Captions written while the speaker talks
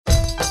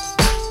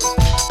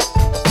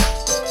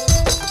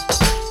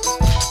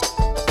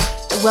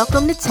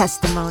Welcome to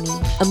Testimony,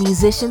 a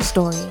musician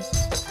story.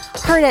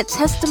 Heard at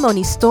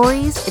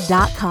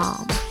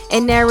testimoniesstories.com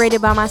and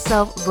narrated by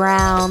myself,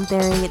 Brown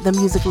Theory, the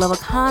music lover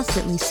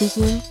constantly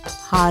seeking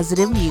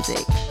positive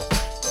music.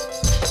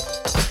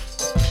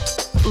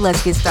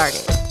 Let's get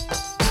started.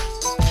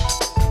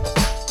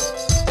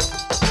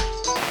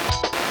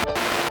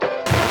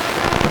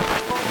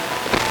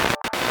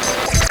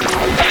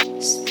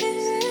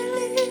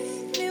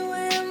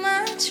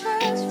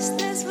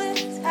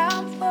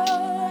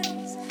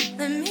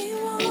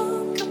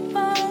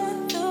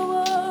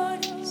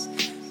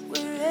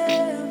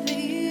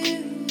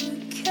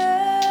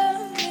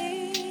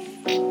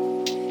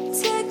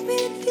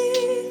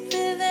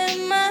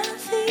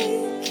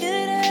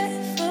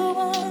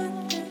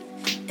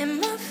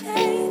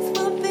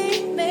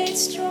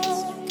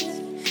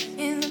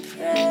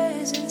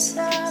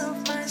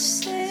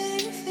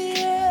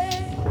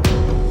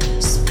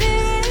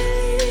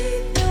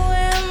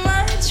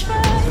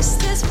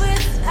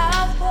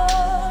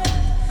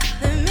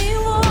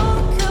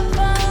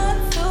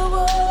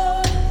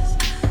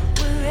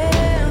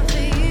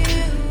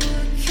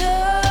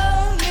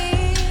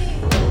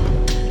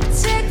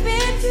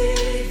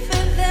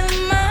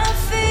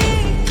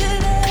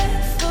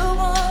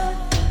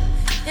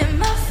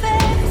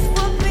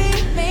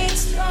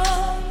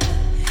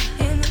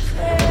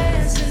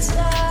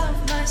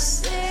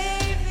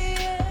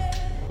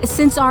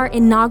 Since our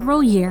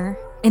inaugural year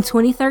in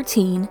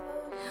 2013,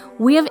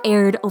 we have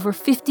aired over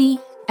 50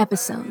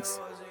 episodes.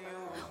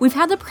 We've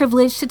had the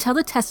privilege to tell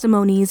the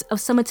testimonies of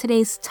some of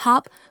today's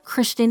top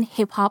Christian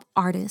hip-hop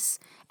artists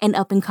and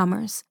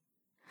up-and-comers.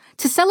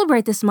 To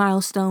celebrate this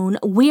milestone,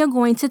 we are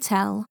going to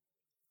tell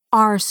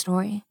our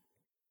story.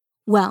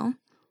 Well,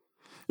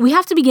 we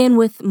have to begin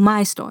with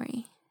my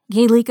story,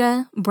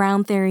 Gaylika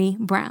Brown Theory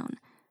Brown.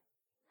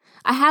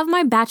 I have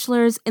my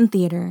bachelor's in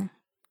theater.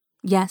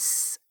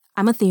 Yes,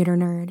 I'm a theater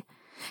nerd.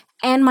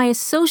 And my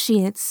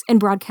associates in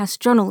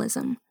broadcast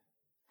journalism.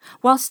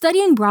 While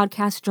studying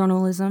broadcast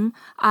journalism,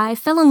 I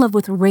fell in love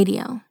with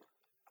radio.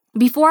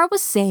 Before I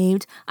was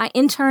saved, I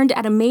interned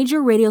at a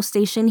major radio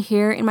station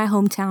here in my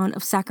hometown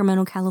of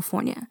Sacramento,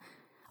 California.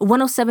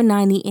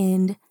 107.9 The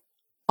End,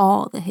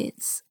 all the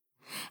hits.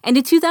 And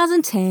in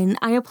 2010,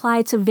 I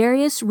applied to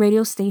various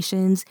radio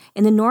stations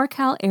in the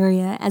NorCal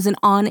area as an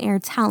on-air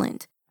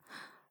talent.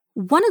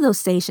 One of those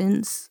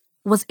stations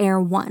was Air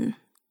One.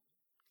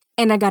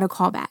 And I got a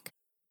call back.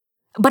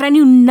 But I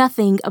knew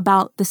nothing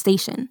about the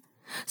station.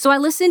 So I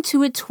listened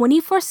to it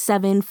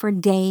 24/7 for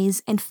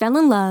days and fell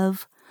in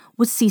love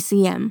with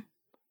CCM.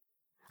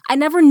 I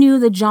never knew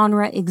the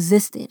genre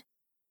existed.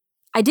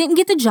 I didn't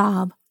get the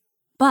job,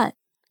 but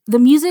the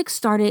music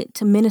started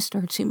to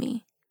minister to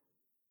me.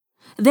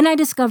 Then I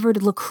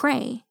discovered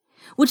Lecrae,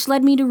 which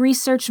led me to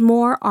research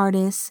more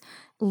artists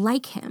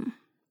like him.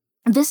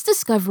 This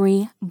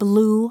discovery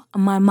blew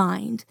my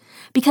mind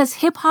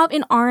because hip-hop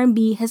and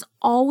R&B has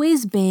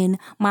always been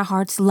my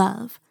heart's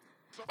love.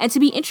 And to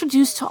be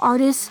introduced to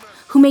artists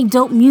who make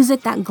dope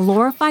music that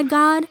glorified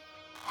God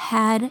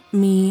had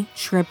me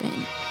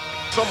tripping.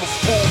 I'm a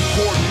full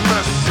court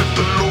mess if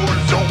the Lord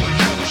don't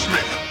use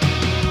me.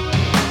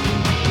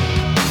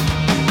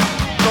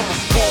 I'm a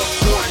full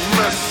court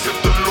mess if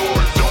the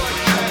Lord don't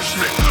use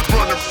me.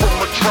 Running from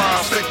a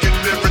trial, thinking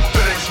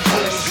everything's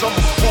cool. I'm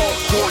a full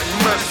court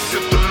mess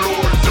if the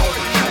Lord don't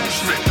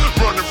use me.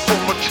 Running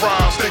from a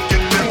trial,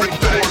 thinking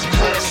everything's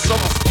cool.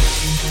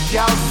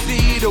 Y'all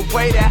see the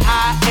way that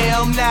I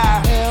am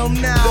now.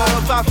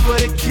 Love I for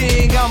the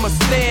king, I'ma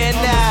stand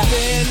now.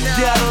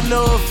 Y'all don't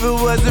know if it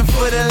wasn't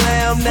for the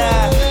lamb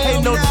now.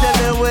 Ain't no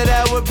telling what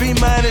I would be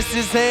minus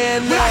his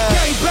hand now. When I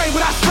gang bang,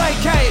 when I slay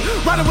cane,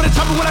 riding with a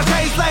chopper, when I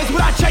chase lanes,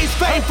 when I chase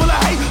fame, full of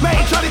hate,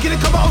 man, try to get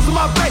a couple holes in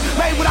my face,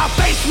 made without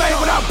face, made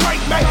without break,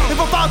 man. If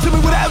I fall to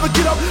me, would I ever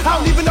get up? I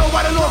don't even know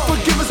why the Lord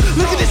forgive us.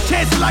 Look at this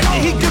chance of life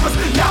that he give us.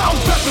 Now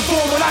I'm prepping for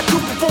him, when I do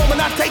perform,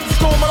 when I take the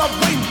storm, when I'm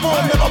waiting for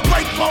him, never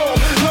break for him.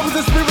 Love is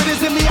the spirit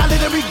is in me, I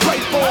let it be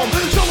great for him.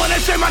 Someone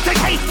that shame, I take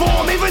hate for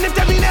him, even if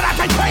that mean that I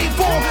take pain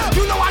for him.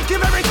 You know I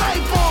give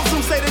everything for him.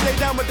 Some say that they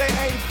down, but they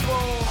ain't for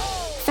him.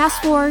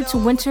 Fast forward to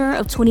winter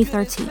of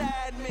 2013.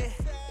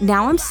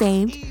 Now I'm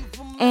saved,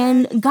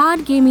 and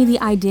God gave me the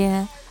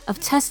idea of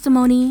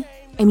Testimony,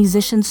 a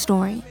musician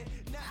story.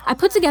 I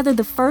put together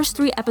the first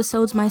 3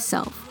 episodes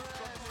myself,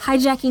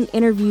 hijacking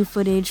interview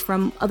footage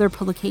from other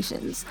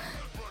publications.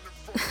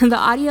 The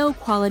audio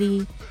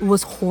quality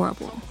was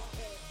horrible.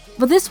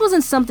 But this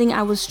wasn't something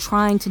I was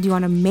trying to do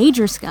on a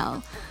major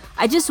scale.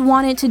 I just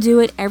wanted to do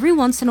it every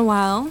once in a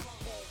while,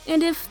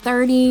 and if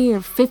 30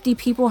 or 50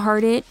 people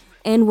heard it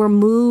and were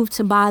moved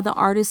to buy the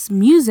artist's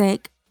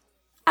music,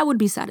 I would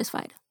be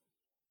satisfied.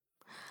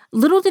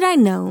 Little did I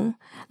know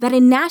that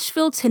in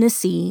Nashville,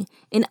 Tennessee,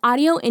 an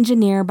audio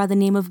engineer by the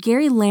name of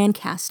Gary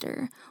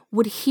Lancaster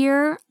would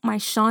hear my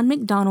Sean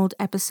McDonald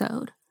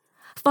episode,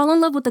 fall in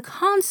love with the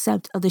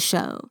concept of the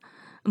show,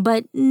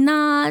 but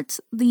not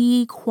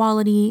the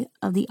quality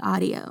of the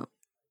audio,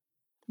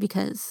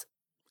 because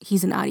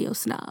he's an audio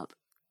snob.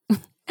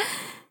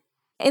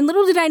 And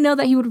little did I know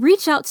that he would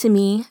reach out to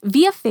me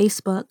via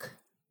Facebook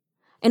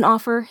and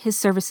offer his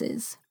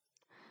services.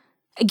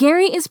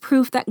 Gary is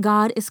proof that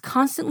God is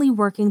constantly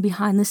working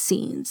behind the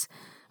scenes,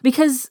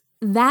 because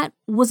that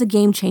was a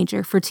game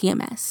changer for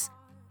TMS.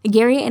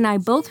 Gary and I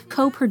both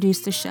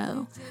co-produced the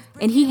show,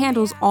 and he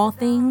handles all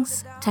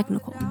things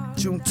technical.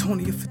 June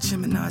 20th,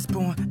 Gemini's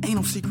born. Ain't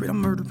no secret, I'm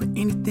murdering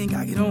anything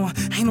I get on.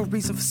 Ain't no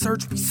reason for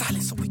surgery,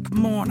 silence so we can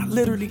mourn. I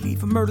literally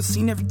leave a murder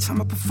scene every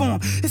time I perform.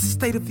 It's a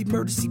state of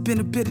emergency, been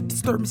a bit of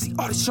disturbancy.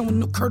 Artists showing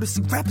no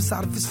courtesy, rappers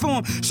out of his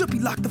form. Should be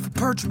locked up for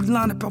perjury,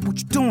 line about what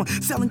you're doing.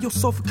 Selling your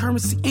soul for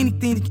currency,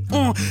 anything that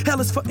you're on.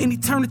 Hell is for an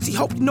eternity,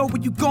 hope you know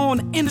where you're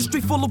going. The industry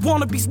full of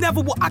wannabes,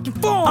 never what I can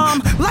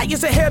form. Light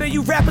years ahead of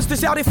you rappers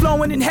that's out there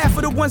flowing. And half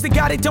of the ones that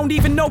got it don't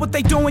even know what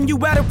they doing.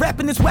 You out of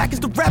rapping as whack as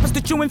the rappers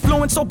that you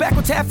influence. So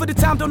backwards half of the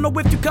time, don't know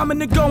if you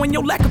coming or going.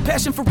 Your lack of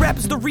passion for rap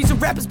is the reason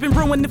rap has been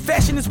ruined. The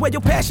fashion is where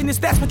your passion is,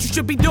 that's what you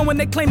should be doing.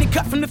 They claim they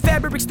cut from the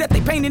fabrics that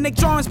they paint in their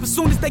drawings, but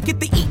soon as they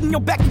get the eating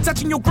your back and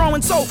touching your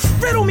growing. So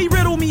riddle me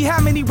how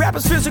many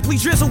rappers physically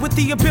drizzle with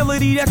the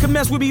ability that can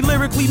mess with me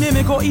lyrically,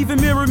 mimic or even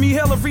mirror me.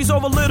 Hell, freeze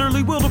over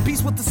literally,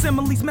 wildebeest with the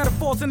similes,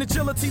 metaphors and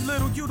agility.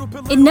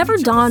 It never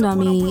dawned on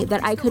me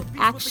that I could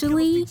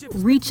actually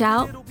reach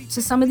out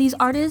to some of these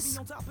artists,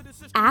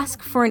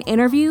 ask for an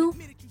interview,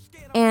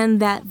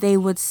 and that they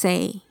would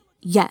say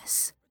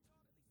yes.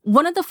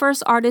 One of the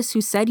first artists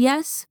who said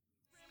yes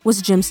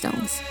was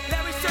Gemstones.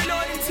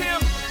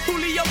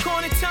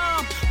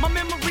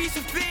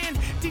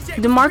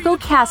 DeMarco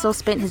Castle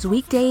spent his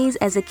weekdays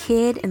as a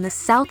kid in the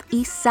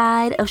southeast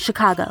side of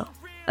Chicago,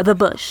 the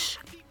Bush,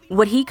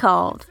 what he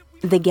called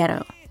the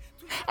ghetto.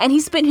 And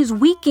he spent his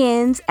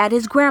weekends at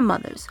his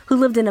grandmother's, who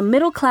lived in a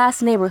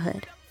middle-class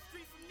neighborhood.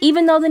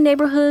 Even though the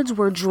neighborhoods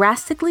were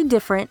drastically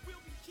different,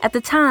 at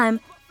the time,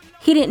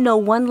 he didn't know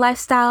one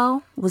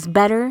lifestyle was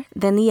better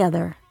than the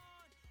other.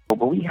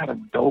 But we had a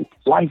dope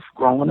life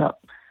growing up.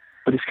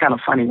 But it's kind of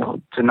funny,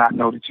 though, to not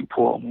know that you're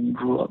poor when you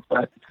grew up.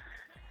 But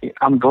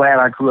I'm glad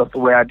I grew up the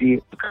way I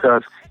did,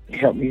 because it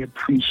helped me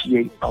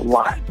appreciate a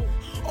lot.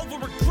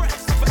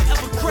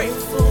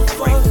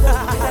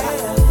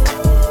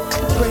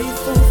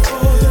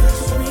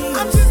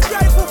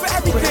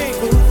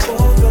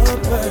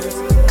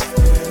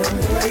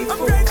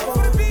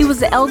 He was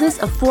the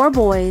eldest of 4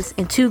 boys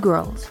and 2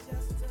 girls.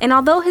 And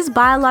although his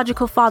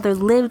biological father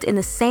lived in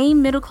the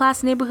same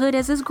middle-class neighborhood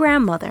as his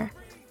grandmother,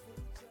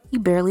 he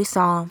barely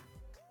saw him.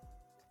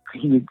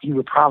 He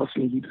would promise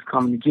me he was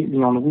coming to get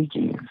me on the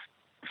weekends.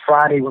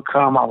 Friday would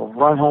come, I would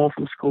run home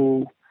from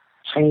school,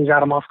 change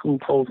out of my school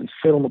clothes, and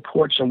sit on the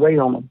porch and wait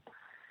on him.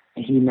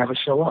 And he'd never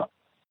show up.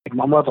 Like,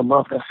 my mother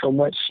loved us so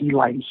much, she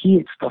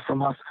hid stuff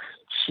from us.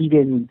 She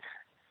didn't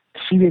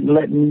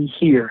let me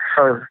hear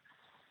her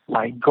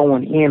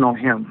going in on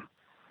him.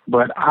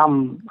 But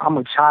I'm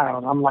a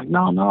child. I'm like,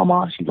 no,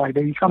 Ma. She's like,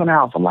 baby, coming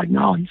out. I'm like,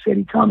 no, he said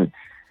he coming.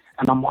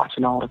 And I'm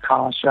watching all the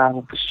cars drive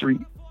up the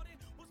street.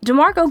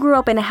 DeMarco grew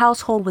up in a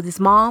household with his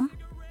mom,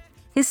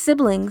 his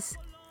siblings,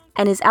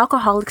 and his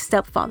alcoholic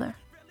stepfather.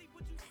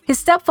 His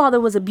stepfather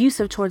was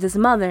abusive towards his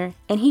mother,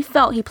 and he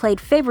felt he played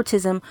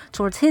favoritism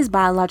towards his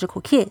biological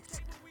kids.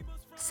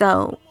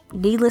 So,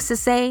 needless to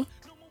say,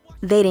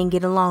 they didn't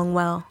get along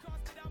well.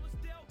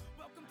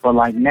 But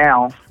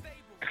now,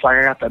 it's like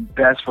I got the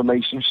best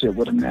relationship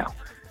with him now.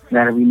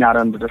 Now that we're not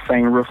under the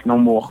same roof no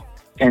more.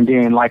 And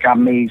then I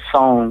made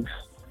songs,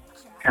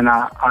 and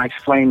I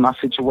explained my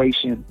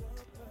situation,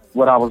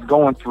 what I was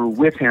going through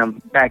with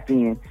him back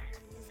then.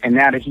 And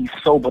now that he's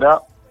sobered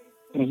up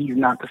and he's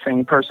not the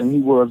same person he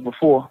was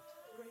before,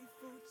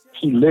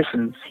 he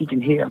listens, he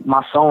can hear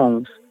my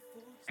songs,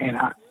 and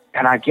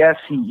I guess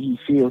he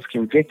feels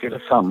convicted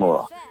or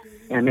something,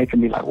 and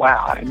making me like,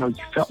 wow, I didn't know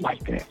you felt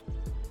like that.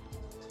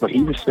 But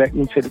he respects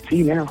me to the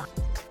T now.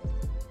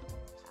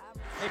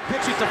 They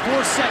pitch it to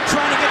Forsett,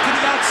 trying to get to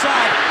the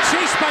outside.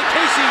 Chased by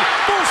Casey.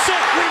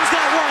 Forsett wins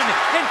that one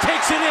and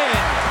takes it in.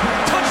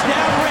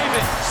 Touchdown,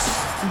 Ravens.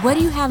 What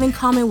do you have in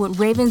common with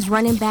Ravens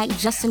running back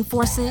Justin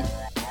Forsett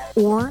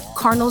or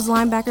Cardinals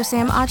linebacker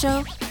Sam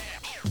Acho?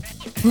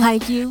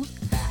 Like you,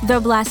 they're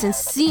blasting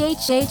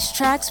CHH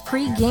tracks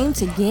pre-game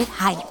to get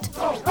hyped.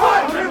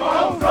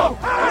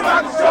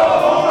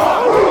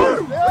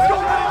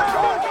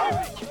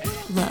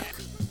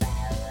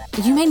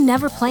 Look, you may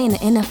never play in the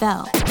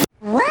NFL.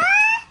 What?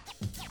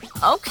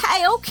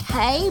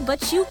 Okay,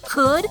 but you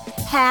could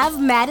have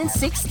Madden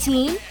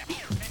 16.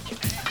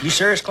 You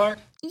serious, Clark?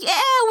 Yeah,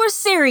 we're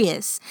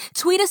serious.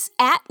 Tweet us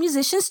at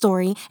Musician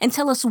Story and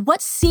tell us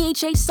what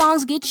CHH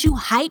songs get you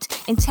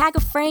hyped, and tag a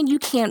friend you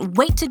can't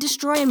wait to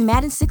destroy in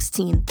Madden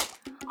 16.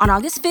 On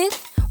August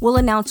 5th, we'll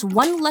announce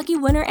one lucky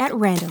winner at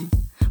random.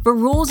 For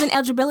rules and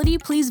eligibility,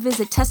 please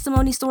visit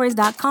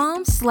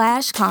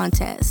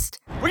testimonystories.com/contest.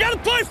 We gotta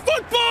play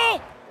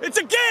football! It's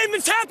a game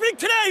that's happening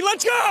today!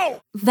 Let's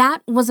go!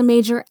 That was a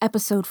major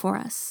episode for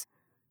us.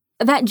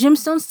 That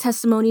Gemstones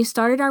testimony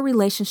started our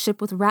relationship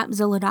with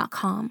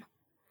Rapzilla.com.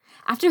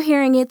 After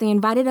hearing it, they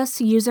invited us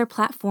to use their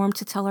platform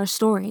to tell our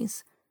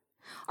stories.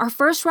 Our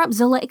first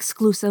Rapzilla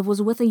exclusive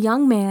was with a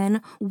young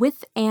man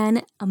with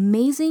an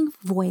amazing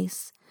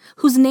voice,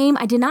 whose name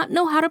I did not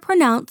know how to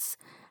pronounce,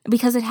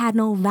 because it had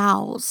no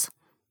vowels.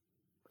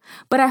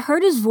 But I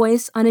heard his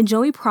voice on a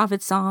Joey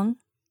Prophet song.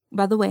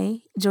 By the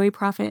way, Joey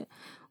Prophet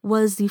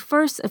was the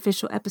first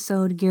official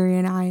episode Gary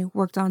and I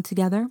worked on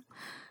together.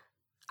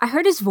 I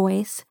heard his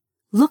voice,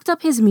 looked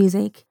up his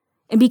music,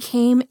 and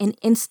became an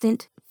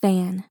instant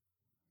fan.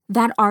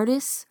 That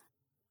artist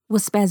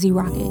was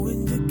SPZRKT.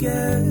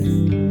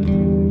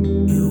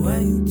 You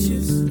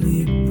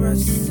anxiously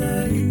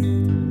present.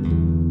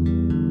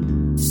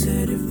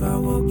 Said if I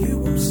woke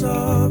you, I'm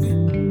sorry.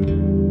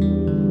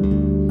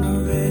 I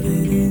read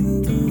it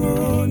in the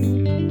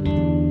morning.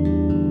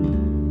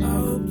 I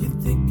hope you're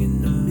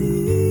thinking of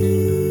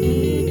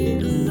me.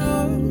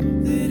 I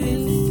know that it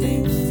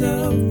seems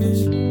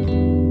selfish,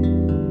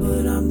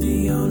 but I'm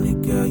the only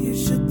girl you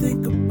should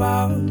think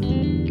about.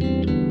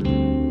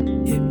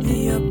 Hit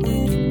me up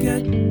when you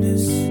get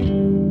this.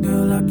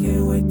 Girl, I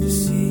can't wait to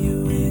see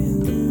you in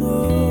the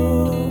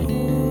morning.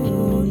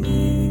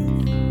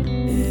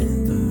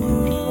 In the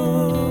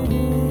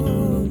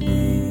morning.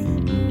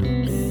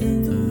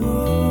 In the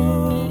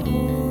morning.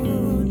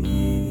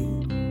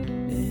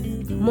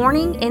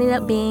 Morning ended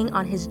up being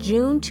on his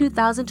June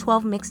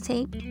 2012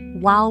 mixtape,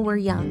 While We're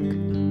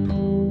Young.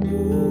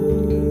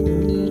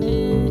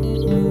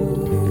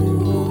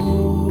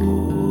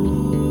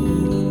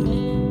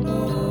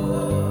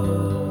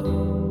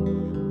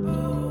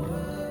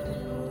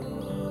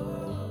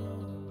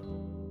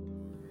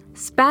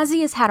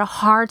 Spazzy has had a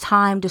hard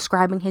time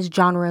describing his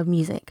genre of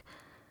music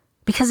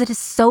because it is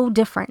so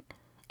different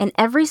and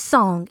every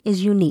song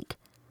is unique,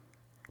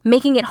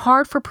 making it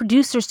hard for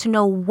producers to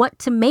know what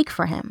to make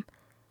for him.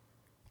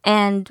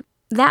 And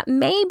that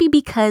may be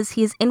because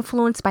he is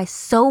influenced by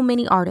so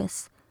many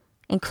artists,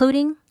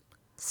 including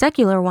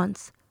secular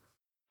ones.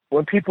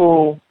 When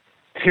people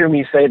hear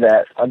me say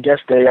that, I guess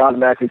they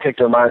automatically take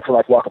their mind to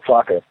like Waka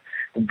Flocka.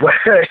 But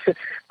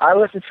I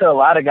listen to a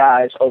lot of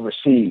guys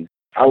overseas.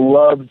 I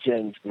love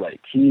James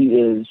Blake. He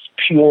is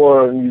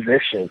pure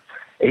musician.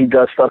 He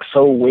does stuff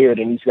so weird,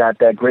 and he's got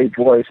that great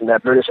voice and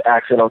that British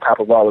accent on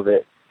top of all of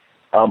it.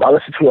 I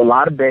listen to a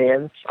lot of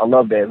bands. I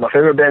love bands. My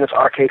favorite band is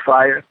Arcade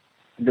Fire.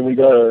 Then we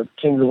go to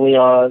Kings of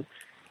Leon.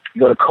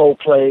 We go to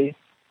Coldplay.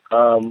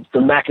 The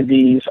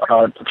Maccabees.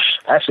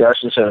 Actually, I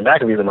should say the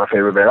Maccabees are my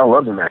favorite band. I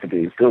love the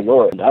Maccabees. Good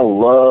Lord. I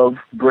love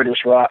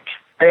British rock.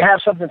 They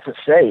have something to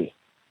say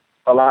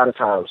a lot of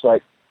times.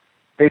 Like,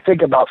 they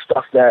think about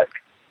stuff that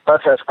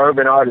us as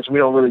urban artists, we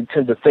don't really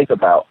tend to think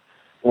about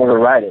when we're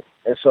writing.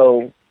 And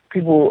so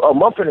people,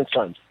 Mumford &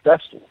 Sons,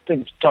 that's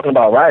talking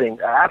about writing.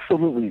 I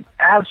absolutely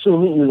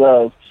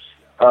love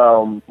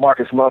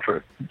Marcus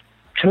Mumford.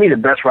 To me, the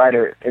best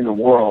writer in the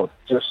world.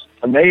 Just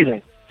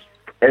amazing.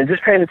 And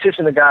just paying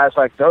attention to guys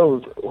like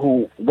those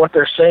who, what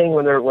they're saying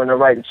when they're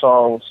writing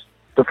songs,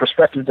 the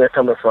perspective they're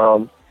coming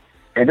from,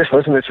 and just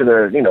listening to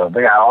their, they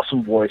got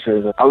awesome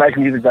voices. I like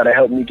music that'll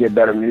help me get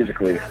better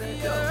musically.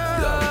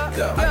 I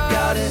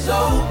got it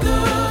so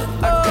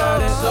good. I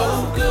got it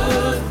so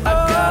good. I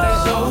got it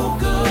so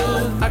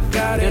good. I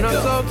got it. And I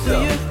talk to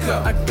you.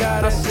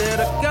 I said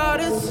I got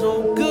it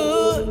so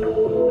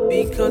good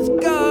because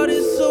God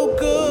is so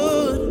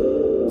good.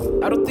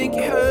 I don't think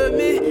you heard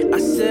me. I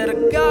said I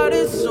got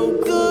it so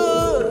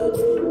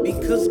good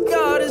because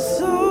God is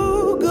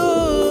so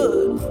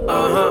good.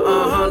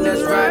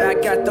 That's right. I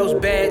got those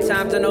bad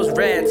times and those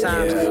rad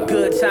times,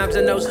 good times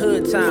and those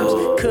hood times.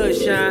 Could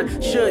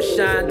shine, should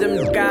shine.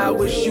 Them God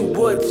wish you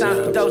would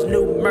times, but those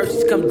new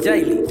mercies come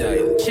daily.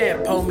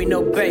 Champ, hold me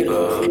no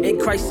Bailey. In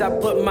Christ I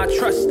put my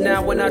trust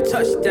now. When I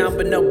touch down,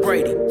 but no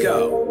Brady,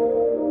 go.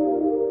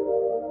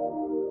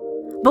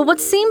 But what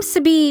seems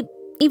to be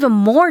even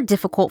more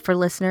difficult for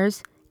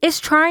listeners is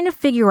trying to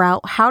figure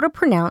out how to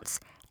pronounce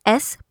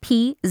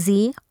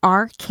SPZRKT.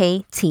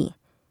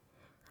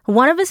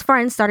 One of his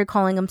friends started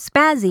calling him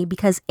Spazzy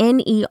because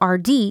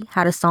NERD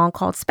had a song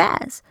called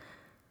Spaz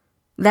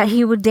that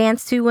he would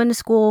dance to in the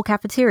school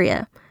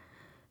cafeteria.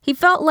 He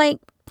felt like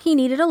he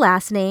needed a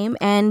last name,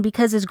 and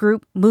because his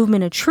group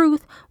Movement of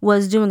Truth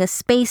was doing a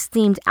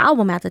space-themed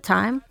album at the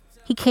time,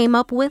 he came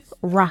up with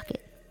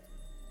Rocket.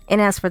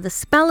 And as for the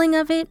spelling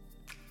of it,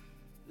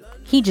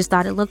 he just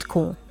thought it looked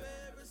cool.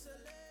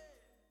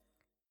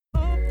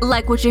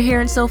 Like what you're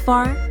hearing so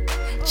far?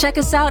 Check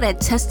us out at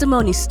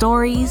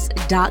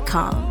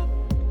testimoniesstories.com.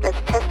 That's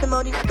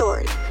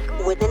testimoniesstories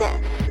with an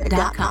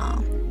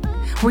S.com.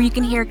 Where you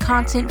can hear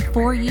content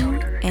for you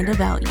and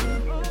about you.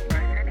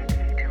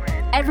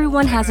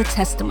 Everyone has a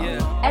testimony.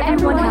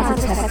 Everyone has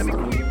a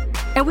testimony.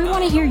 And we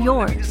want to hear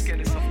yours.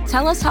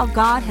 Tell us how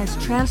God has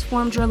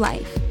transformed your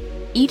life.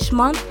 Each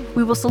month,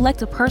 we will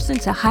select a person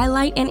to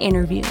highlight and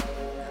interview.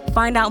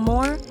 Find out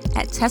more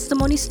at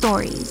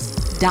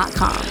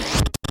testimoniesstories.com.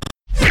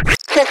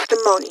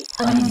 Testimony.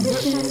 A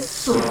musician's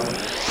story.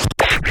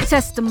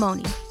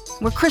 Testimony,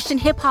 where Christian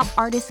hip-hop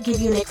artists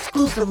give you an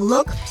exclusive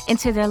look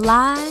into their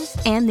lives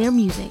and their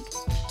music.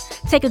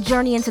 Take a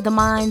journey into the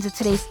minds of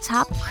today's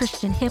top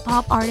Christian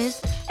hip-hop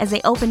artists as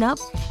they open up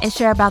and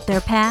share about their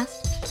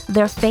past,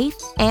 their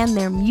faith, and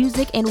their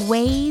music in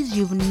ways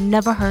you've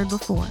never heard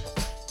before.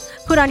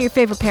 Put on your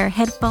favorite pair of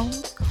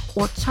headphones,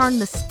 or turn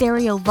the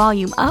stereo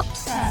volume up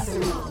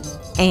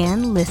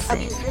and listen. A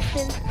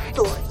musician's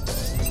story.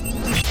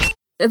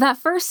 That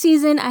first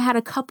season, I had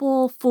a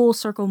couple full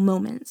circle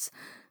moments.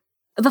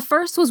 The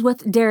first was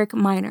with Derek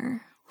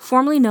Minor,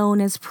 formerly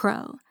known as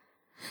Pro.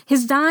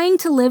 His Dying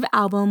to Live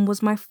album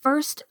was my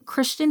first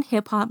Christian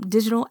hip-hop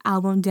digital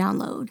album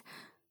download,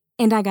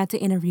 and I got to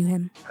interview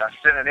him. I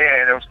sent it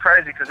in, and it was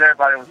crazy because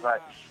everybody was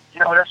like,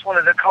 that's one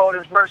of the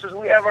coldest verses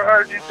we ever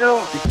heard you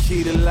do. The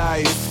key to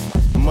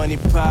life, money,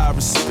 power,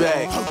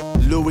 respect.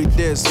 Louis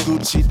this,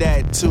 Gucci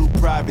that, 2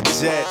 private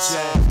jets.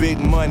 Big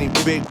money,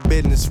 big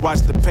business, watch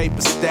the paper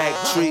stack.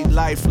 Treat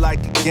life like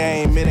a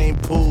game, it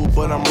ain't pool,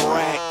 but I'm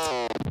racked.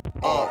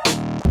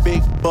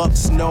 Big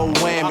bucks, no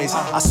whammies.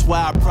 I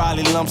swear I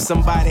probably lumped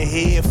somebody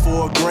head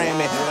for a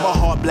Grammy. My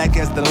heart black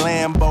as the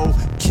Lambo,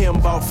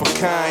 Kimbo for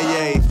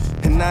Kanye.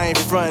 And I ain't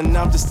frontin',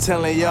 I'm just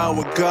telling y'all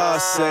what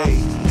God say.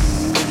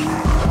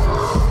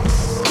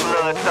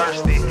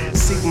 Thirsty.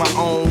 Seek my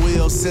own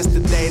will since the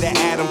day that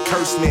Adam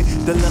cursed me.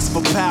 The lust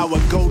for power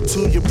go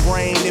to your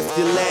brain if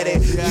you let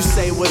it. You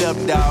say what up,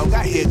 dog?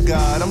 I hear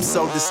God, I'm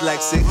so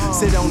dyslexic.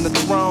 Sit on the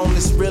throne,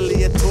 it's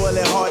really a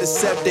toilet, heart is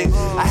septic.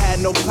 I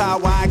had no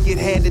power, I get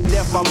handed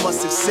death, I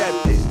must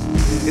accept it.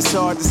 It's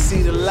hard to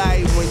see the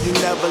light when you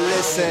never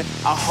listen.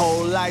 Our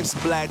whole life's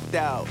blacked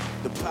out,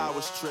 the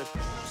power's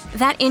tripping.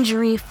 That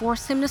injury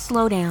forced him to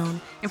slow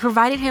down and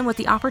provided him with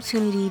the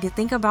opportunity to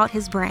think about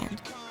his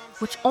brand,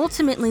 which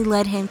ultimately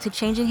led him to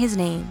changing his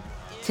name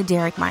to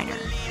Derek Minor.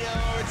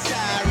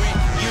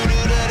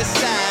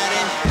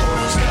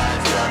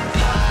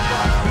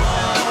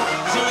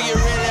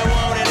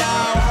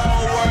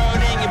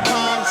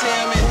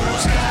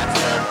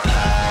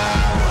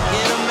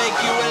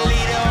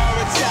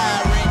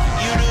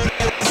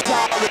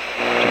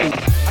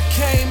 I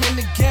came in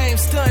the game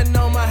stunting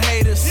on my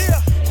haters.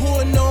 Who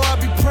would know I'll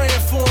be praying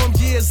for them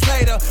years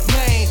later?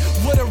 Man,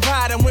 what a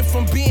ride. I went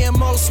from being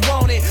most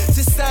wanted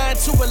to sign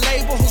to a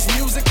label whose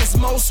music is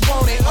most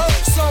wanted.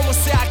 Someone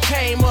say I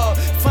came up,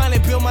 finally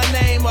built my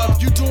name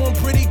up. You doing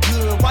pretty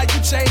good, why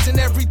you changing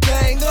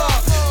everything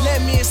up?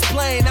 Let me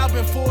explain, I've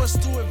been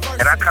forced to adversity.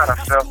 And I kind of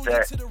felt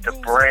that the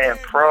brand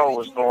Pro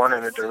was going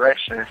in a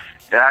direction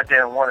that I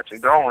didn't want it to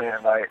go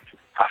in. Like,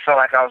 I felt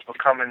like I was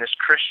becoming this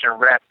Christian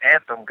rap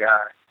anthem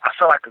guy. I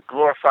felt like a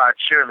glorified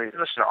cheerleader.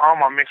 Listen to all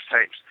my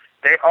mixtapes.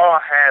 They all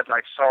had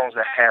like songs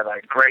that had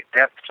like great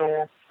depth to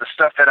them. The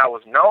stuff that I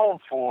was known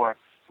for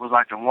was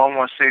like the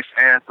 116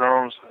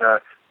 anthems,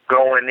 the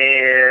Going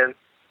In,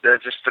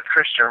 just the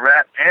Christian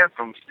rap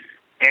anthems.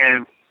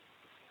 And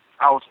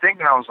I was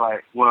thinking, I was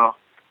like, well,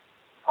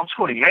 I'm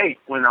 28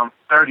 when I'm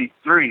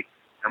 33.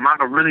 Am I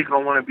really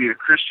going to want to be a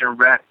Christian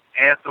rap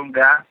anthem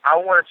guy? I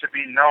wanted to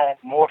be known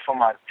more for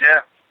my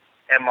depth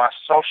and my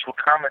social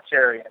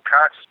commentary and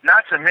conscience.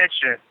 Not to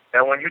mention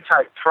that when you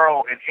type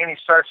Pro in any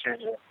search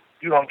engine,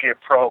 you're going to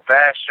get Pro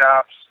Bass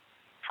Shops,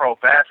 Pro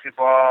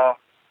Basketball,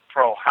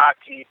 Pro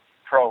Hockey,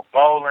 Pro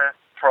Bowling,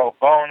 Pro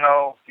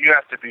Bono. You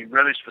have to be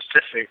really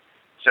specific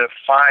to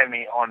find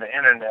me on the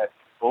internet.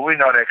 But we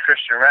know that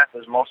Christian rap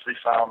is mostly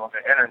found on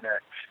the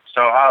internet.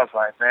 So I was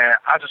like, man,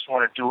 I just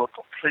want to do a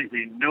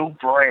completely new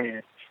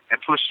brand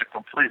and push a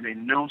completely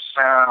new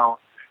sound.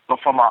 But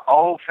for my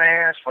old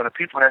fans, for the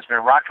people that's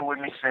been rocking with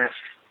me since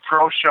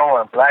Pro Show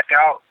and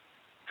Blackout,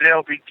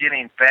 they'll be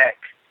getting back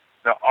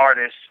the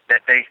artists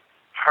that they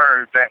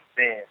heard back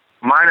then.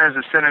 Minor is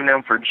a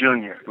synonym for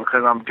Junior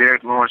because I'm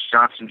Derek Lawrence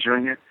Johnson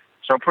Jr.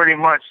 So pretty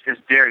much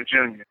it's Derek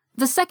Jr.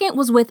 The second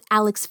was with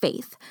Alex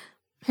Faith.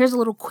 Here's a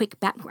little quick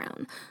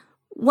background.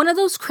 One of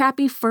those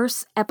crappy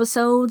first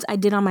episodes I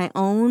did on my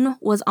own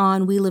was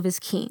on We Live as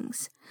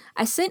Kings.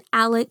 I sent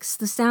Alex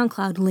the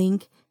SoundCloud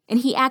link, and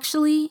he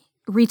actually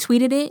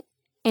retweeted it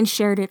and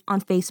shared it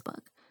on Facebook.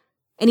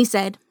 And he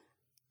said,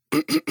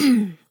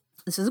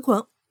 this is a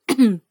quote,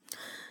 "If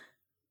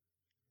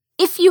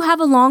you have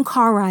a long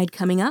car ride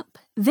coming up,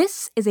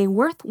 this is a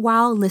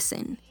worthwhile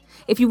listen.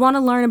 If you want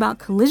to learn about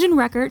Collision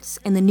Records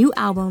and the new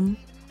album,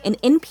 an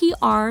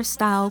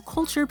NPR-style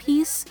culture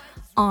piece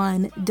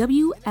on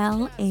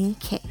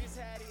WLAK.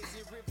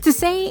 To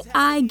say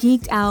I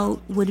geeked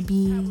out would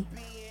be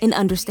an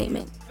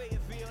understatement.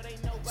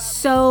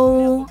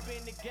 So,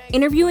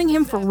 interviewing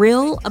him for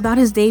real about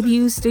his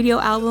debut studio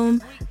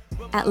album,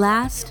 At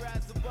Last,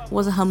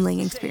 was a humbling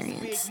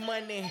experience.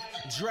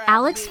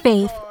 Alex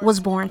Faith was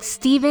born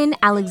Stephen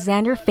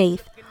Alexander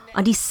Faith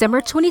on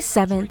December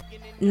 27th,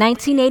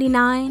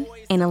 1989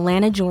 in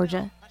Atlanta,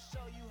 Georgia.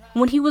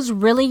 When he was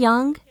really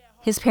young,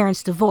 his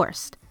parents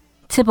divorced.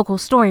 Typical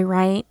story,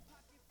 right?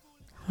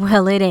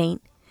 Well, it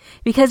ain't.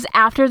 Because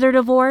after their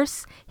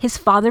divorce, his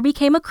father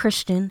became a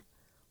Christian,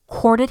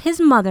 courted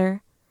his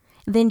mother,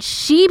 then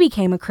she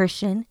became a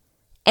Christian,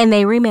 and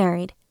they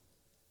remarried.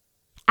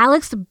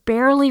 Alex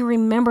barely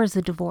remembers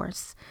the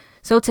divorce,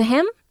 so to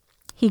him,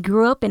 he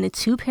grew up in a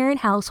 2-parent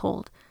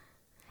household.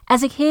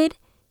 As a kid,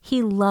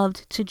 he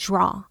loved to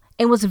draw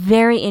and was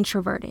very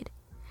introverted.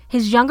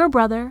 His younger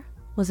brother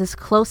was his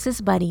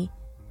closest buddy,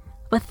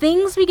 but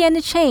things began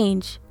to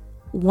change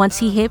once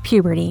he hit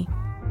puberty.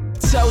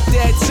 Tote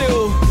that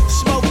too,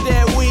 smoke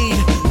that weed,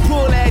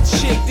 pull that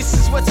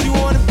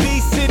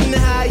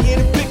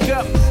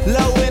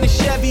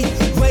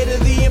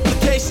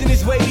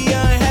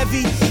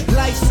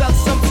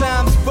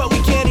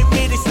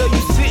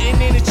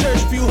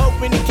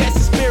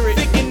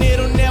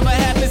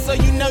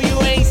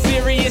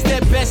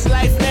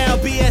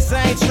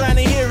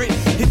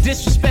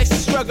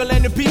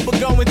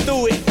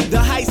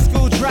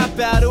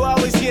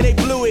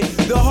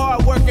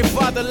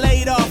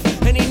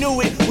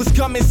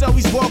know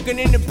he's walking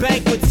in the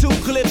bank with 2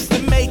 clips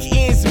to make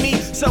ends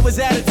meet. So his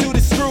attitude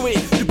is screw it.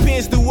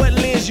 Depends through what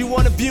lens you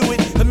wanna view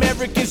it.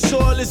 American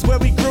soil is where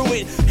we grew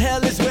it.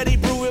 Hell is where they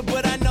brew it.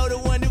 But I know the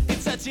one who can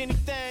touch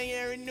anything,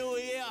 Aaron knew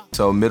it, yeah.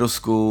 So middle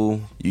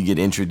school, you get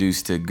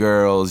introduced to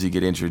girls, you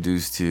get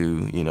introduced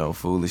to,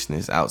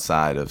 foolishness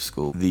outside of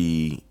school.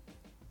 The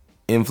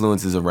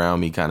influences around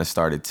me kind of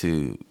started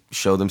to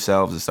show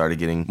themselves. I started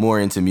getting more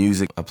into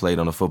music. I played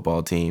on a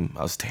football team.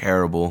 I was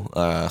terrible.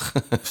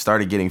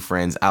 Started getting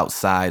friends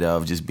outside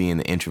of just being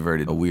the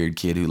introverted, a weird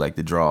kid who liked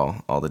to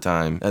draw all the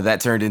time. That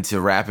turned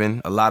into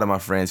rapping. A lot of my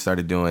friends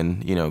started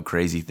doing,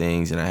 crazy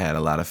things, and I had a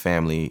lot of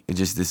family.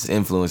 Just this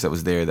influence that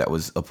was there that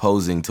was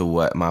opposing to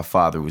what my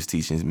father was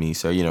teaching me.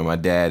 So, my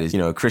dad is,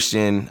 a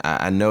Christian.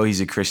 I know he's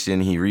a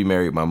Christian. He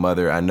remarried my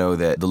mother. I know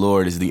that the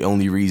Lord is the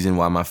only reason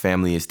why my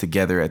family is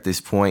together at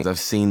this point. I've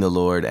seen the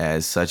Lord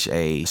as such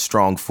a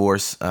strong force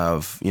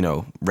of,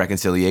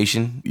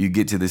 reconciliation. You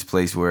get to this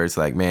place where it's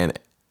like, man,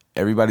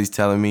 everybody's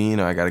telling me,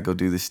 I gotta go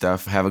do this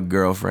stuff, have a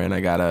girlfriend,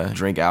 I gotta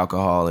drink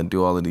alcohol and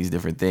do all of these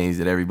different things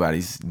that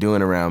everybody's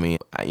doing around me.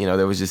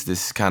 There was just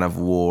this kind of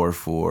war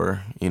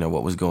for,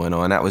 what was going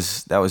on. That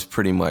was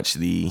pretty much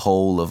the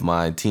whole of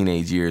my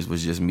teenage years,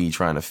 was just me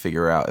trying to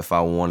figure out if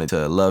I wanted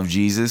to love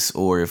Jesus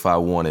or if I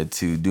wanted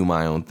to do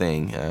my own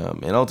thing.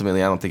 And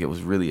ultimately, I don't think it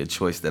was really a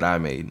choice that I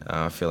made.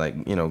 I feel like,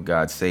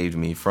 God saved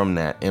me from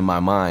that. In my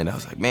mind, I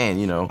was like, man,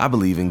 I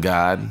believe in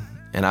God.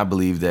 And I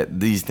believe that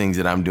these things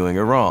that I'm doing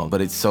are wrong,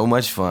 but it's so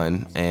much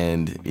fun,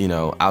 and,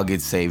 I'll get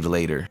saved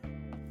later.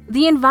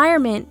 The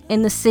environment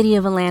in the city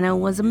of Atlanta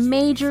was a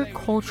major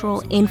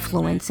cultural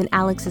influence in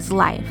Alex's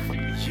life.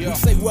 You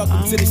say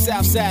welcome to the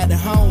south side, the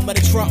home of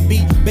the trunk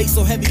beat. Bass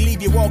so heavy,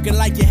 leave you walking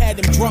like you had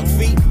them drunk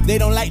feet. They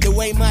don't like the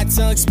way my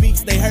tongue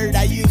speaks. They heard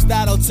I used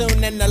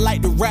auto-tune and I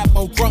like to rap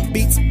on drunk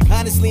beats.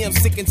 Honestly, I'm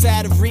sick and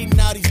tired of reading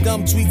all these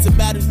dumb tweets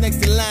about who's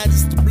next in line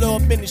just to blow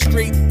up in the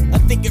street. I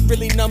think it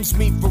really numbs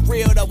me. For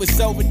real though, it's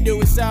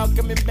overdue. It's all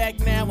coming back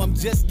now. I'm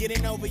just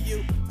getting over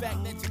you.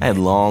 I had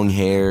long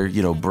hair,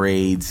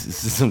 braids.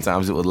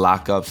 Sometimes it would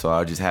lock up, so I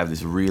would just have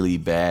this really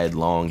bad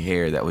long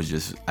hair that was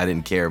just, I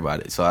didn't care about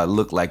it. So I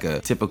looked like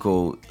a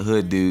typical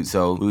hood dude.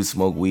 So we would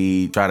smoke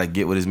weed, try to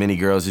get with as many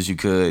girls as you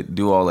could,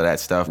 do all of that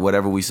stuff.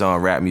 Whatever we saw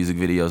in rap music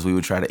videos, we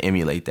would try to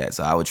emulate that.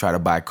 So I would try to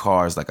buy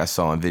cars like I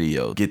saw in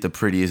videos, get the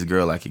prettiest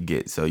girl I could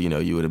get. So,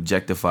 you would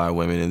objectify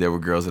women, and there were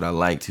girls that I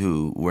liked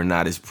who were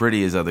not as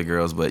pretty as other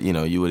girls, but,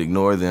 you would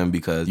ignore them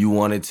because you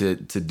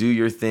wanted to do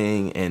your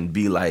thing and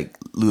be like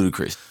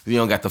Ludacris. You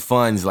don't got the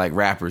funds like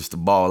rappers to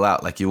ball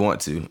out like you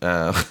want to.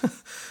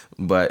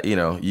 But,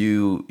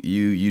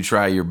 you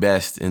try your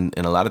best, and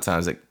a lot of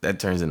times that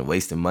turns into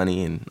wasting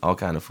money and all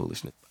kind of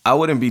foolishness. I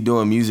wouldn't be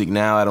doing music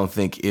now, I don't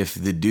think, if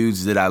the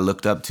dudes that I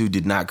looked up to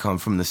did not come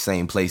from the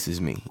same place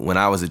as me. When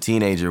I was a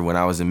teenager, when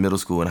I was in middle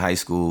school and high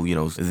school,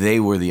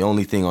 they were the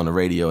only thing on the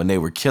radio and they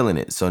were killing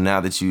it. So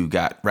now that you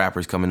got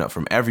rappers coming up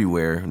from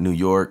everywhere, New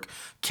York,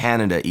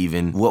 Canada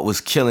even, what was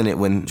killing it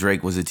when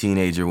Drake was a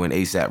teenager, when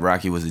A$AP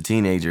Rocky was a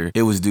teenager,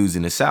 it was dudes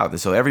in the South. And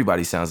so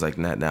everybody sounds like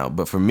that now.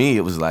 But for me,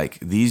 it was like,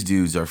 these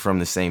dudes are from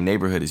the same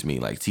neighborhood as me.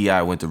 Like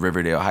T.I. went to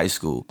Riverdale High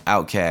School.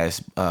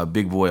 Outkast,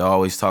 Big Boy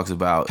always talks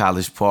about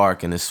College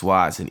Park and the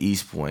SWATs and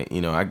East Point.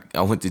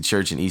 I went to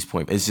church in East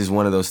Point. It's just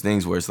one of those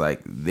things where it's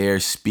like,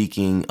 they're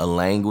speaking a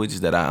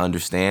language that I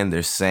understand.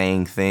 They're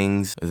saying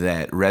things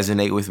that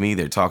resonate with me.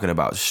 They're talking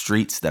about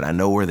streets that I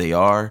know where they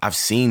are. I've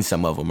seen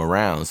some of them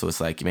around. So it's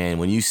like, man,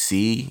 when you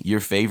see your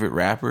favorite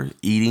rapper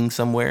eating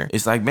somewhere,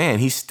 it's like, man,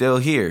 he's still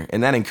here.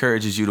 And that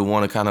encourages you to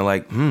want to kind of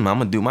like, I'm going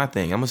to do my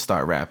thing. I'm going to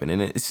start rapping.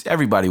 And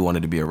everybody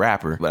wanted to be a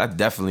rapper, but I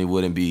definitely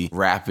wouldn't be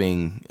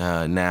rapping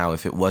now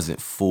if it wasn't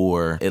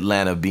for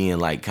Atlanta being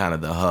like kind of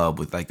the hub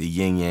with like the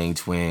Yin Yang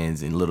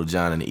Twins and Lil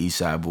Jon and the East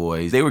Side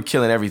Boys. They were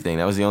killing everything.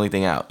 That was the only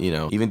thing out,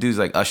 Even dudes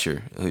like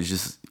Usher, who's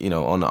just,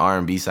 on the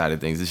R&B side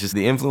of things. It's just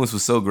the influence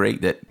was so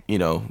great that,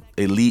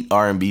 elite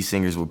R&B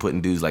singers were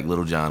putting dudes like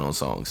Lil Jon on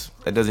songs.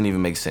 That doesn't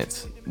even make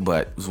sense,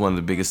 but it was one of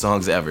the biggest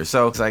songs ever.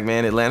 So it's like,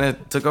 man, Atlanta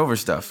took over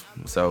stuff.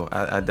 So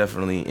I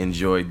definitely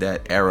enjoyed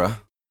that era.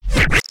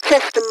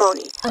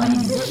 Testimony. A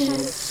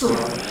musician's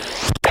story.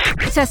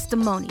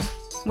 Testimony,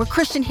 where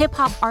Christian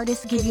hip-hop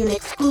artists give you an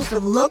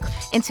exclusive look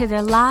into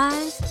their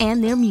lives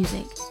and their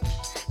music.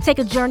 Take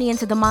a journey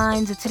into the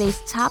minds of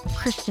today's top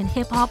Christian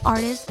hip-hop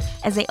artists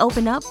as they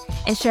open up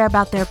and share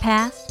about their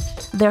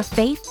past, their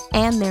faith,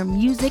 and their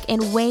music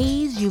in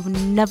ways you've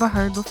never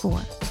heard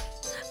before.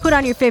 Put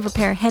on your favorite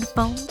pair of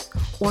headphones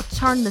or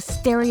turn the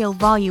stereo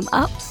volume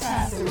up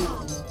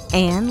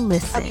and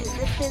listen. A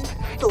musician's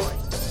story.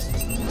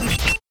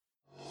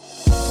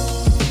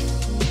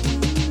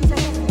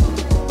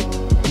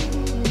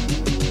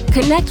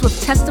 Connect with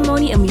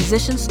Testimony, a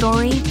musician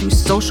story through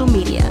social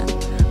media.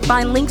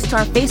 Find links to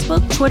our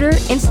Facebook, Twitter,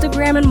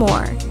 Instagram, and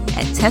more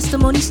at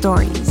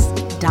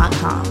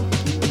testimonystories.com.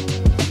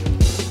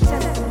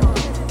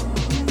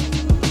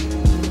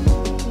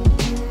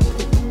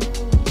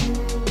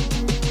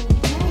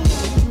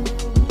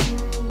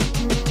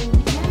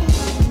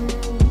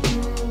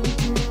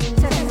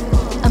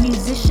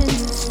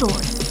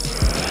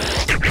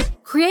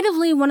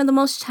 one of the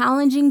most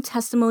challenging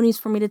testimonies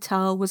for me to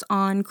tell was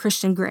on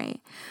Christon Gray.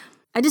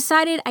 I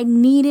decided I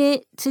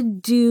needed to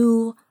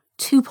do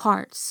 2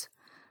 parts.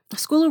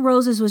 School of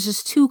Roses was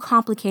just too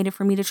complicated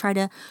for me to try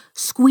to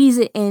squeeze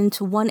it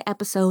into one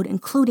episode,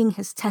 including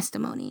his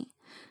testimony.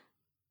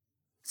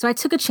 So I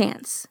took a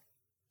chance.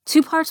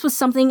 2 parts was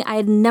something I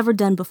had never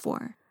done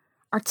before.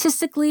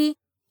 Artistically,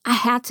 I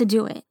had to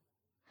do it.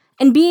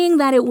 And being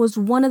that it was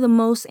one of the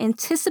most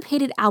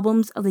anticipated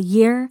albums of the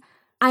year,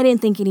 I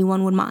didn't think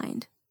anyone would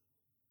mind.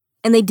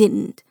 And they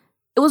didn't.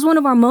 It was one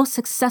of our most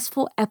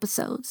successful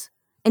episodes,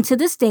 and to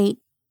this date,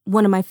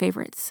 one of my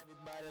favorites.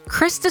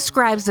 Chris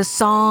describes the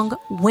song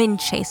Wind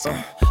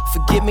Chaser.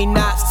 Forgive me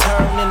nots,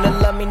 turn into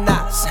love me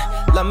nots.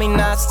 Love me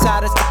nots,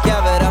 tied us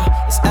together though.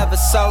 It's ever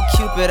so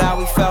Cupid how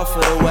we fell for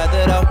the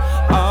weather though.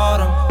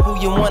 Autumn, who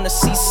you wanna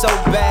see so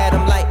bad?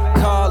 I'm like,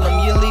 call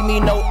him, you leave me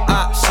no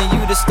option.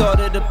 You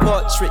distorted the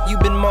portrait,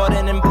 you've been more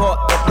than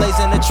important.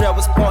 Blazing the trail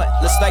was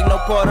pointless, like no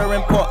Porter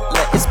in Portland.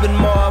 It's been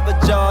more of a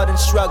Jordan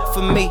shrug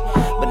for me,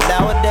 but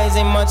nowadays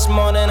ain't much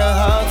more than a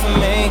hug for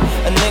me.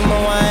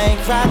 Enigma, why I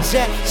ain't cried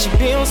yet? She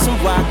be on some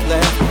rock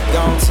left.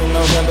 Gone to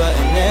November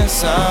and then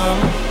some.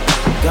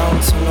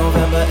 Gone to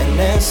November and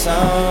then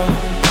some.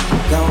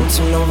 Gone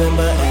to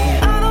November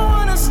and I don't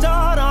wanna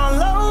start all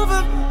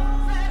over.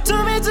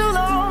 Took me too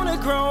long to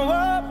grow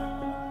up.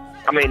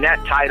 I mean,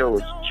 that title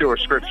is pure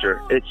scripture.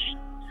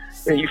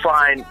 You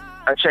find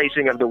a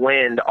chasing of the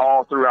wind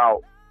all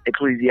throughout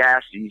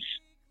Ecclesiastes,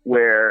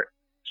 where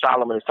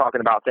Solomon is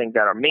talking about things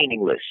that are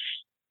meaningless.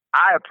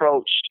 I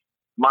approached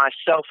my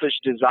selfish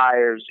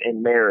desires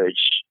in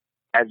marriage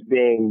as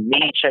being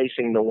me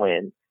chasing the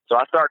wind. So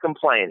I start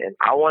complaining.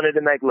 I wanted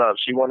to make love.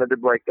 She wanted to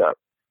break up.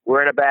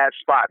 We're in a bad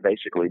spot,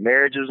 basically.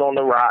 Marriage is on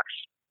the rocks.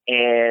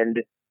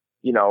 And,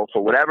 you know,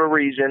 for whatever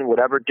reason,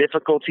 whatever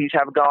difficulties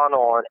have gone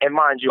on, and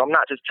mind you, I'm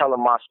not just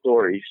telling my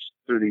stories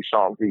through these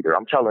songs either.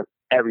 I'm telling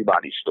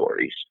everybody's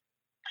stories.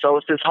 So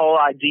it's this whole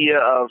idea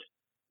of,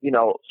 you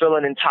know,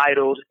 feeling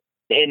entitled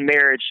in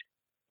marriage.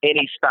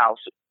 Any spouse,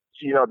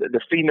 you know,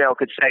 the female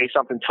could say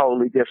something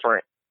totally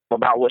different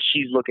about what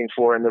she's looking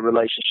for in the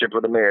relationship or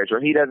the marriage, or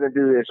he doesn't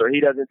do this, or he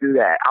doesn't do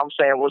that. I'm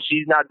saying, well,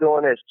 she's not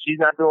doing this, she's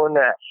not doing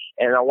that,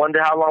 and I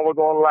wonder how long we're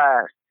going to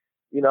last.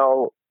 You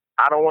know,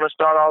 I don't want to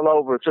start all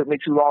over. It took me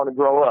too long to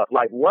grow up.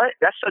 Like, what?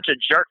 That's such a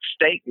jerk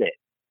statement.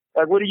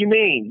 Like, what do you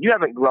mean? You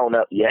haven't grown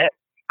up yet.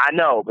 I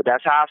know, but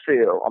that's how I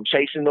feel. I'm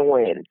chasing the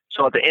wind.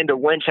 So at the end of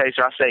Wind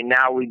Chaser, I say,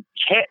 now we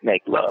can't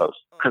make love,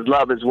 because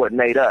love is what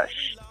made us.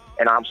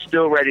 And I'm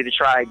still ready to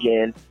try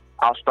again.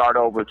 I'll start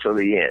over till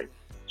the end.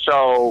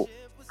 So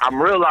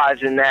I'm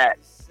realizing that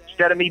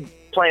instead of me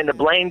playing the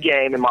blame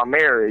game in my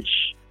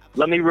marriage,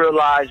 let me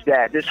realize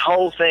that this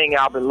whole thing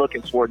I've been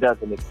looking for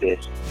doesn't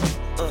exist.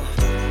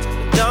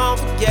 Don't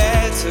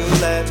forget to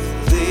let me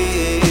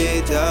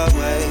lead the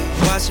way.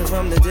 Watching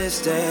from the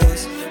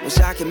distance, wish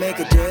I could make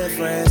a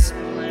difference,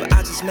 but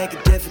I just make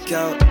it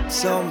difficult.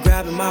 So I'm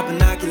grabbing my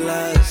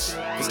binoculars,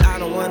 cause I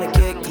don't wanna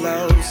get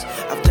close.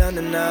 I've done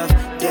enough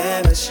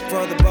damage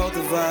for the both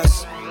of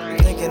us. I'm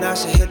thinking I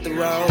should hit the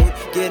road,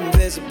 get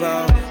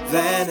invisible,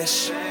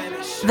 vanish.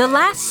 The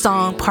last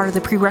song, part of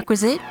the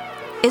prerequisite,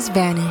 is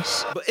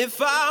Vanish. But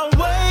if I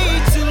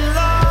wait too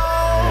long,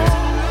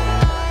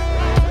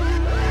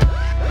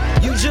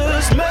 you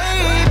just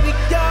made me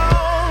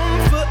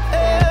gone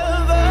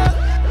forever,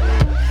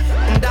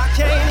 and I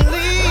can't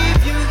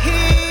leave you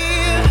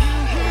here.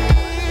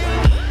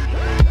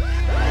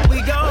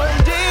 We gon'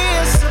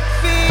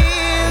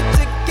 disappear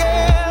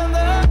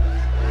together.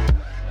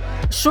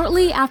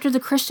 Shortly after the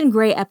Christon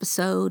Gray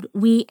episode,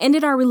 we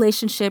ended our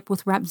relationship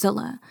with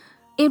Rapzilla.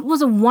 It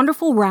was a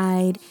wonderful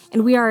ride,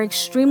 and we are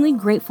extremely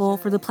grateful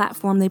for the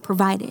platform they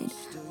provided.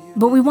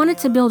 But we wanted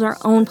to build our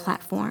own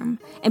platform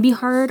and be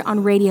heard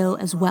on radio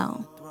as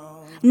well.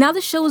 Now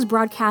the show is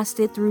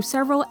broadcasted through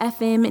several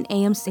FM and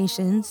AM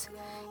stations,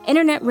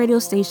 internet radio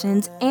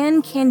stations,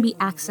 and can be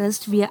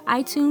accessed via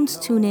iTunes,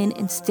 TuneIn,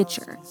 and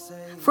Stitcher.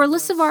 For a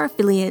list of our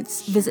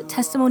affiliates, visit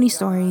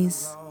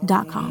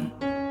testimonystories.com.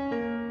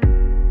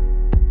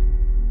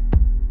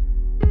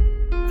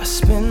 I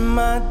spend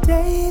my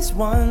days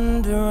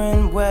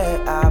wondering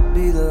where I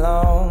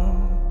belong.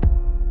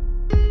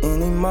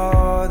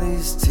 Anymore,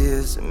 these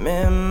tears and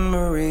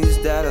memories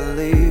that are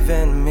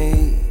leaving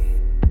me.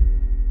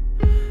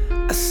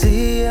 I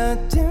see a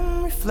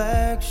dim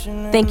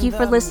reflection. Thank you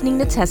for listening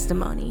to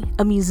Testimony,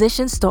 a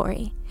musician's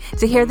story.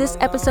 To hear this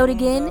episode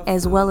again,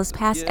 as well as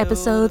past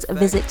episodes,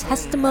 visit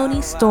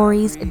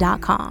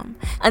testimonystories.com.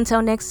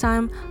 Until next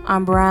time,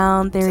 I'm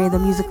Brown, Theory of the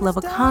Music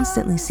Lover,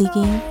 constantly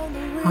seeking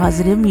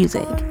positive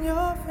music.